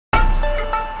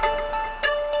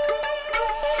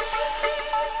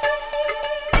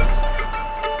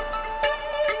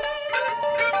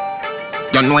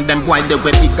You know them boy they were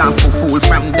big and fool.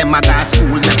 From them I got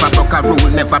school. Never broke a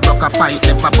rule, never broke a fight,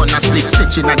 never burn a split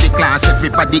stitching at the class.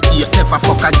 Everybody eat, never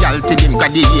fuck a girl till him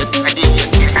graduate.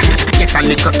 Get a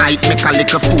little hype, make a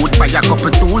little food. Buy a couple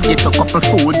tool, get a couple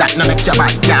food. That no make your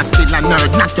bad gas still a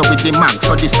nerd. Knock you with the mag,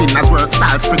 so the spinners work.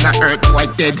 Salt spring a earth,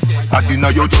 white dead. Bad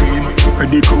inna your dream.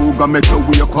 Eddie Kruger make you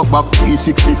wake up back.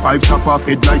 T65 chop off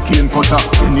head like cane cutter.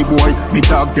 Any boy, me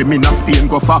dog them in a Spain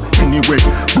go far. Anyway,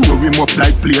 blow him up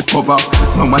like plate cover.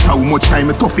 No matter how much time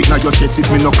me tough it na your chest,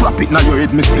 if me no clap it na your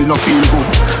head, me still no feel good.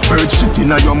 Bird shit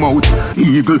inna your mouth.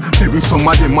 Eagle, maybe some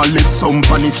of them a left some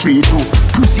on the street too.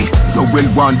 Pussy, you well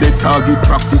wanted target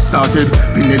practice started.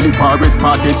 Pinelli parrot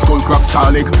parted, skull crack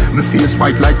scarlet. Me face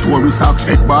white like Tory socks,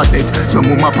 head barlet. Your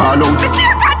mama pal out.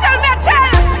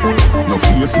 No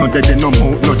face, no dead, no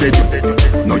mouth, no dead.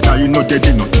 No eye, no dead,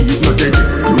 no teeth, no dead.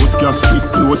 Close casket,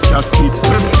 close casket.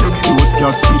 Close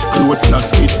casket, close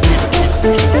casket.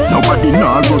 Nobody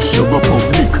nah rush you go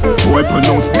public. Boy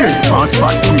pronounce dead, pass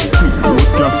back quick, quick.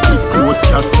 Close casket, close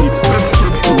casket.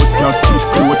 Close casket,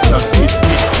 close casket.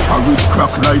 Farid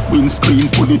crack like windscreen,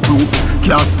 bulletproof.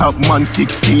 Can't stop man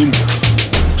 16.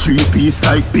 3-piece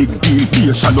like big deal. Be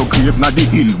a shallow grave na the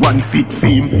hill, 1 feet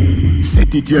fame.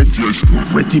 Set it yes,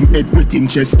 wet him head, wet him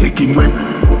chest, take him way.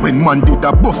 When man did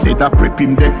a boss head, I prep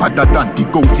him dead. Pada dante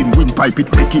goat him, windpipe it,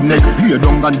 wreck him neck. Lay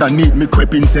down underneath me,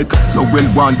 crep in sec. No well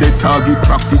wanted target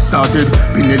practice started.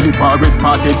 Pinelli parrot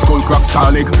parted, skull crack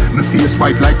scarlet. Me face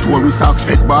white like Tory socks,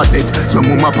 head barlet. Your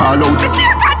mama pal out.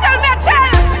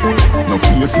 No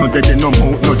face, no dead, no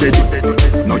mouth, no dead.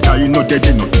 No eye, no dead,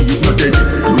 no teeth, no dead.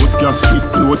 Close casket,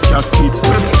 close casket.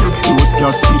 Close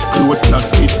casket, close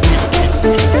casket.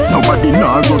 Nobody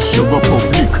nah rush you go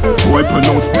public. Boy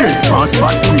pronounce dead, pass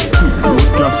back quick, quick.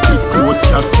 Close casket, close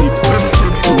casket.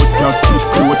 Close casket,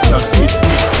 close casket.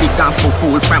 Big and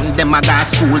fool from them I got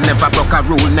school. Never broke a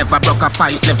rule, never broke a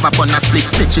fight, never burn a split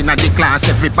stitching at the class.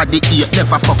 Everybody eat,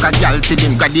 never fuck a girl till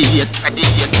him graduate.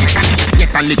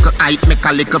 Get a little hype, make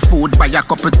a little food. Buy a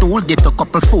couple tool, get a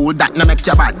couple food. That no make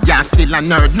your bad gas still a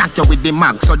nerd. Knock you with the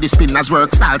mag, so the spinners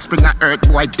work. Salt spring a earth,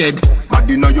 boy dead. Bad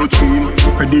inna your dream.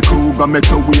 Eddie Kruger make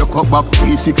you wake up back.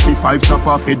 T65 chop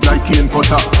off head like cane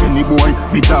cutter. Any boy,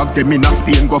 me dog them in a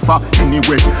Spain go far.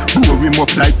 Anyway, blow him up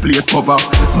like plate cover.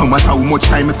 No matter how much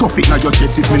time me tough it na your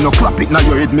chest, if me no clap it na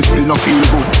your head, me still no feel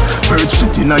good. Bird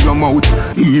shit inna your mouth.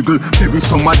 Eagle, maybe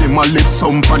some of them a left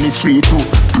some on the street too.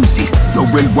 Pussy, you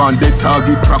well wanted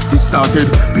target practice started.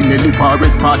 Pinelli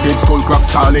parrot parted, skull crack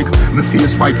scarlet. Me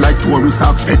face white like Tory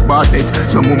socks, head barlet.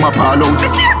 Your mama pal out.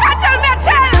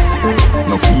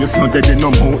 No face, no dead,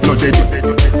 no mouth, no dead.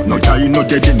 No eye, no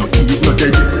dead, no teeth, no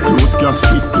dead. Close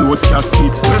casket, close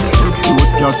casket.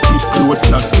 Close casket, close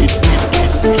casket.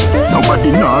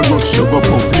 Nobody nah rush you go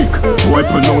public. Boy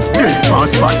pronounce dead,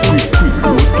 pass back quick, quick.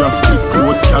 Close casket,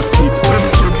 close casket.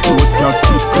 Close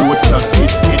casket, close casket.